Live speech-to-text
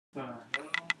Hey,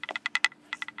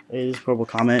 this is Purple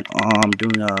Comment. I'm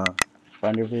doing a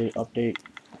Finder Vid update.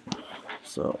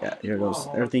 So yeah, here goes.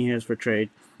 Everything here is for trade.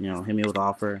 You know, hit me with an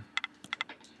offer.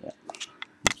 Yeah,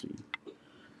 let's see.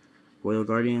 Goyle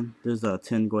Guardian. This is a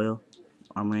 10 Goyle.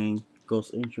 Armoring.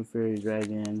 Ghost Ancient Fairy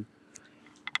Dragon.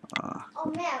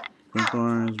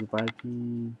 Greenthorns,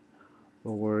 Viking.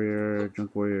 Warrior,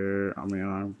 Junk Warrior, Armoring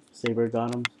Arm. Saber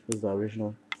Gothams. This is the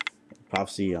original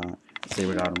Prophecy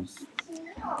Saber Gothams.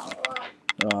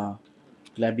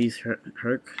 Glad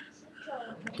Herc.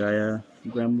 Gaia.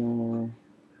 Gremel.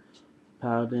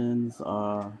 Paladins.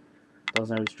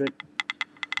 Doesn't restrict.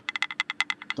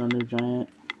 Thunder Giant.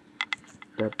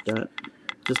 That.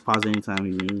 Just pause anytime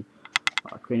you need.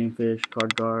 Cranium Fish,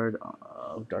 Card Guard,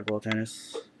 Dark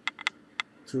Voltanis,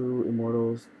 2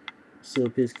 Immortals, Seal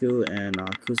Piscu, and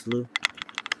Kuslu.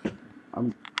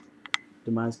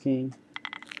 Demise King,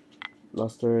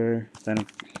 Luster, Phantom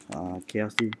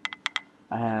Chaos Thief.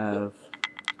 I have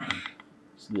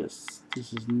this.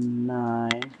 This is 9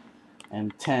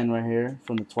 and 10 right here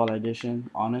from the Twilight Edition.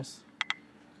 Honest.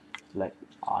 Like,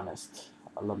 honest.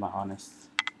 I love my honest.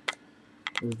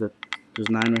 There's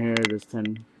 9 right here. There's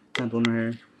 10th one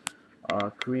right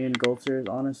here. Korean Gold Series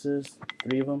Honestes,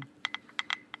 3 of them.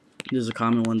 This is a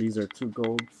common one. These are 2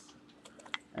 golds.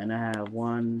 And I have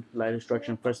 1 Light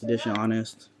Destruction First Edition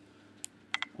Honest.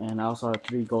 And I also have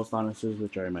 3 Ghost Honestes,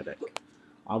 which are in my deck.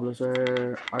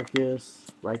 Obelisker, Arceus,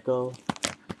 Raikou,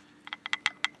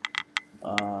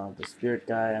 the Spirit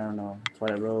Guy, I don't know,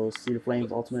 Twilight Rose, Cedar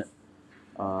Flames Ultimate,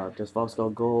 just Skull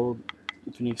Gold,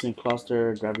 Phoenix and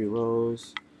Cluster, Gravity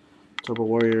Rose, Turbo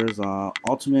Warriors,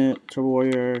 Ultimate, Turbo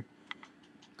Warrior,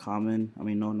 Common,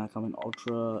 no, not Common,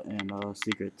 Ultra, and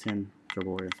Secret 10 Turbo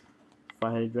Warrior.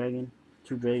 5-headed Dragon,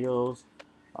 2 Dragos,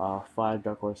 5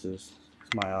 Dark Horses.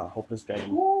 It's my Hopeless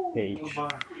Dragon page.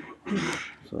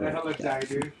 So, I hella die,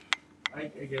 dude. I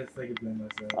guess I could blame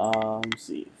myself. Let's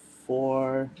see.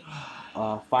 5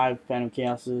 Phantom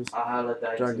Chaoses,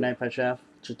 Dark Knight Pachaf,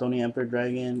 Chitoni Emperor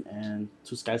Dragon, and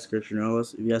 2 Skyscraper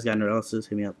Neurolas. If you guys got Neuralases,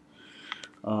 hit me up.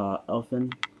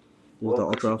 Elfin. This is the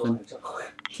Ultra Elfin.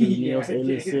 2 Neos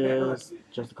Aliases,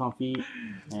 Just the Confit,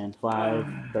 and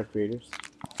 5 Dark Creators.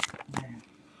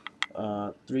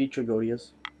 3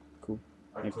 Trigodias. Cool.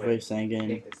 Necrophage,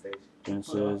 Sangan,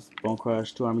 Genesis, Bone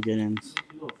Crush, 2 Armageddons,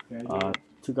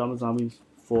 2 Goblin Zombies,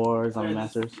 4 Zombie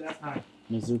Masters,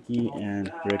 Mizuki,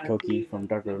 and Red Koki from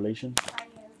Dark Revelation.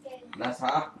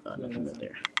 Nothing right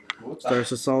there.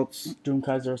 Stars Assaults, Doom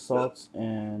Kaiser Assaults,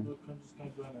 and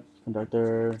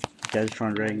Conductor,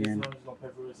 Gadgetron Dragon.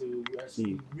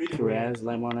 See, Kuraz,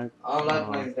 Light Monarch,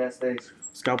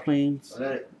 Scout Planes,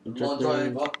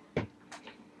 Injectors,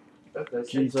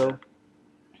 Jinzo,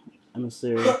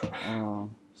 Emissary,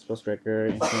 Spell Striker,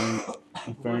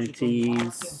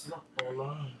 Infernities,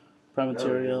 Prime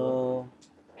Material,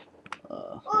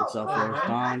 Exile Force,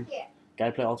 Dawn,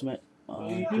 Guideplay Ultimate,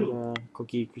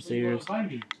 Koki Crusaders,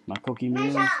 my Koki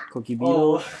Mirrors, Koki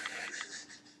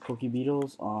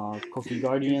Beetles, Koki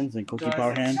Guardians, and Koki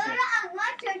Power Hand,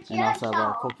 and I also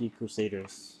have Koki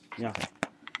Crusaders. Yeah.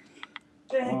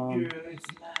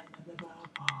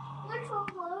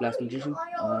 Last Magician,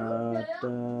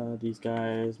 these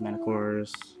guys,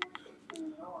 Manacores,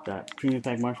 got Premium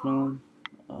Pack Marshmallow,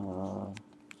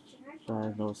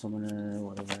 No Summoner,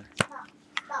 whatever.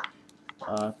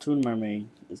 Toon Mermaid,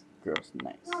 this girl's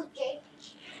nice.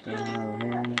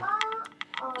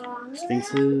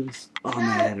 Sphinxes, oh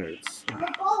man, that hurts.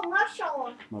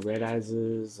 My Red Eyes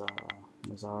is,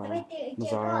 Mazara,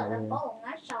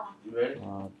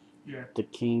 the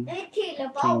King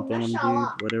Venom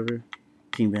Dude, whatever.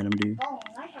 King Venom Dude.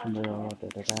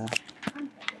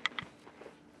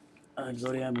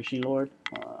 Exodia Machine Lord,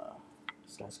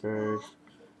 Sky Scourge,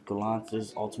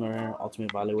 Galantis,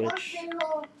 Ultimate Violet Witch,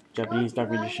 Japanese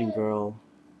Dark Magician Girl,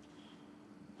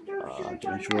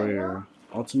 Dimension Warrior,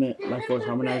 Ultimate Life Force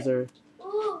Harmonizer,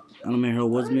 Element Hero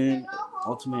Woodsman,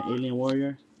 Ultimate Alien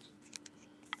Warrior,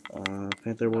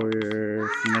 Panther Warrior,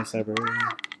 Female Cyber,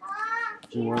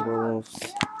 Gene Werewolves,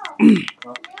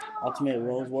 Ultimate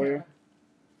Rose Warrior,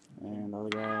 and other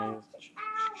guys,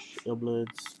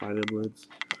 Illbloods, 5 Illbloods,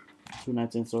 2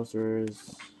 Knights and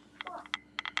Sorcerers,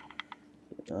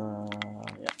 yeah,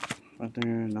 right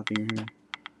there, nothing here.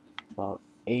 About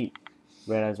 8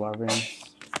 Red Eyes Wyverns,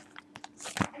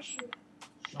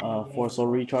 4 Soul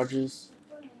Recharges,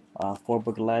 4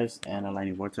 Book of Lives, and a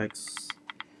Lightning Vortex.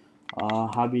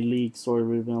 Hobby League Sword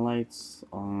Ribbon Lights,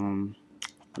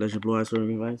 Legend Blue Eyes Sword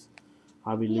Ribbon Lights,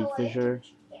 Hobby League Fisher,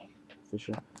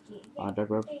 Dark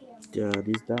Rep,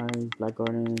 these guys, Black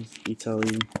Gardens,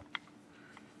 Italy,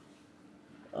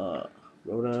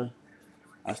 Rhoda,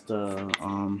 That's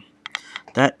the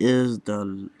that is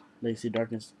the Legacy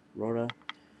Darkness Rhoda,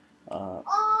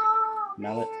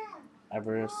 Mallet,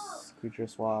 Everest, Creature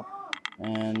Swap,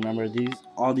 and remember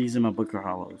all these in my book are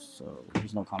hollows, so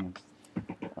there's no comments.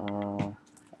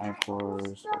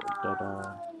 Anchors,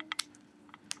 Dada.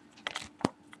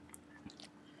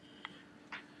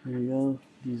 Here you go.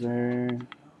 These are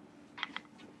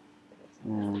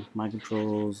my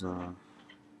controls.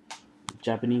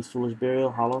 Japanese Foolish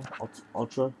Burial, Hollow,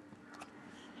 Ultra.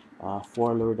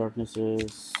 4 Lower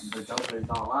Darknesses. The Joker is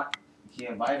not locked. He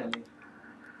invited me.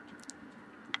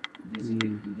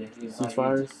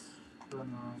 Ceasefires.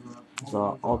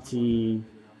 The Alti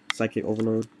Psychic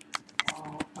Overload.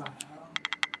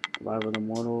 Revive of the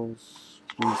Mortals.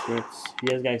 Exchange Spirits. If you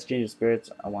guys got Exchange of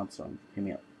Spirits, I want some. Hit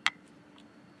me up.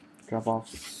 Drop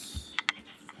offs.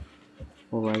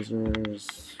 Full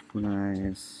Risers.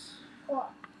 Nice.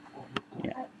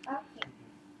 Yeah.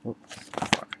 Oops.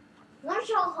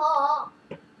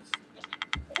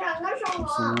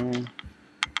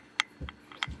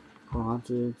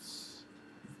 Haunted.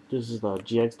 This is the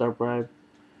GX Dark Bribe.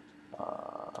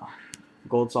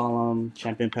 Gold Solemn,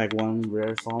 Champion Pack 1,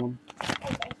 Rare Solemn.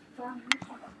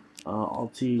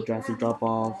 Alti, Drastic Drop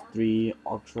Off, 3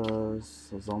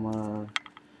 Ultras, Zoma,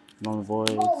 Non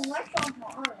Voids.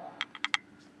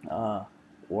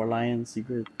 Warlion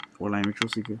Secret, Warlion Ritual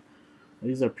Secret.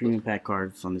 These are premium pack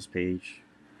cards on this page.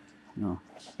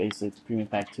 Basic, premium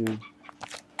pack 2.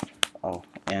 Oh,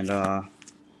 and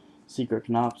Secret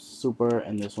Knops, Super,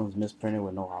 and this one's misprinted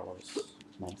with no hollows.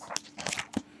 Nice.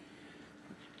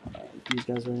 These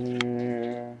guys are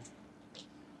here.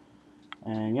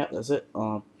 And yeah, that's it.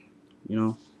 That's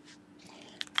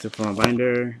it for my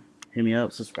binder. Hit me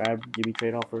up, subscribe, give me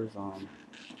trade offers. I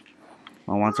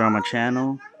want to on my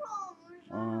channel.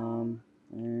 And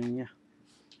yeah,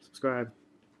 subscribe.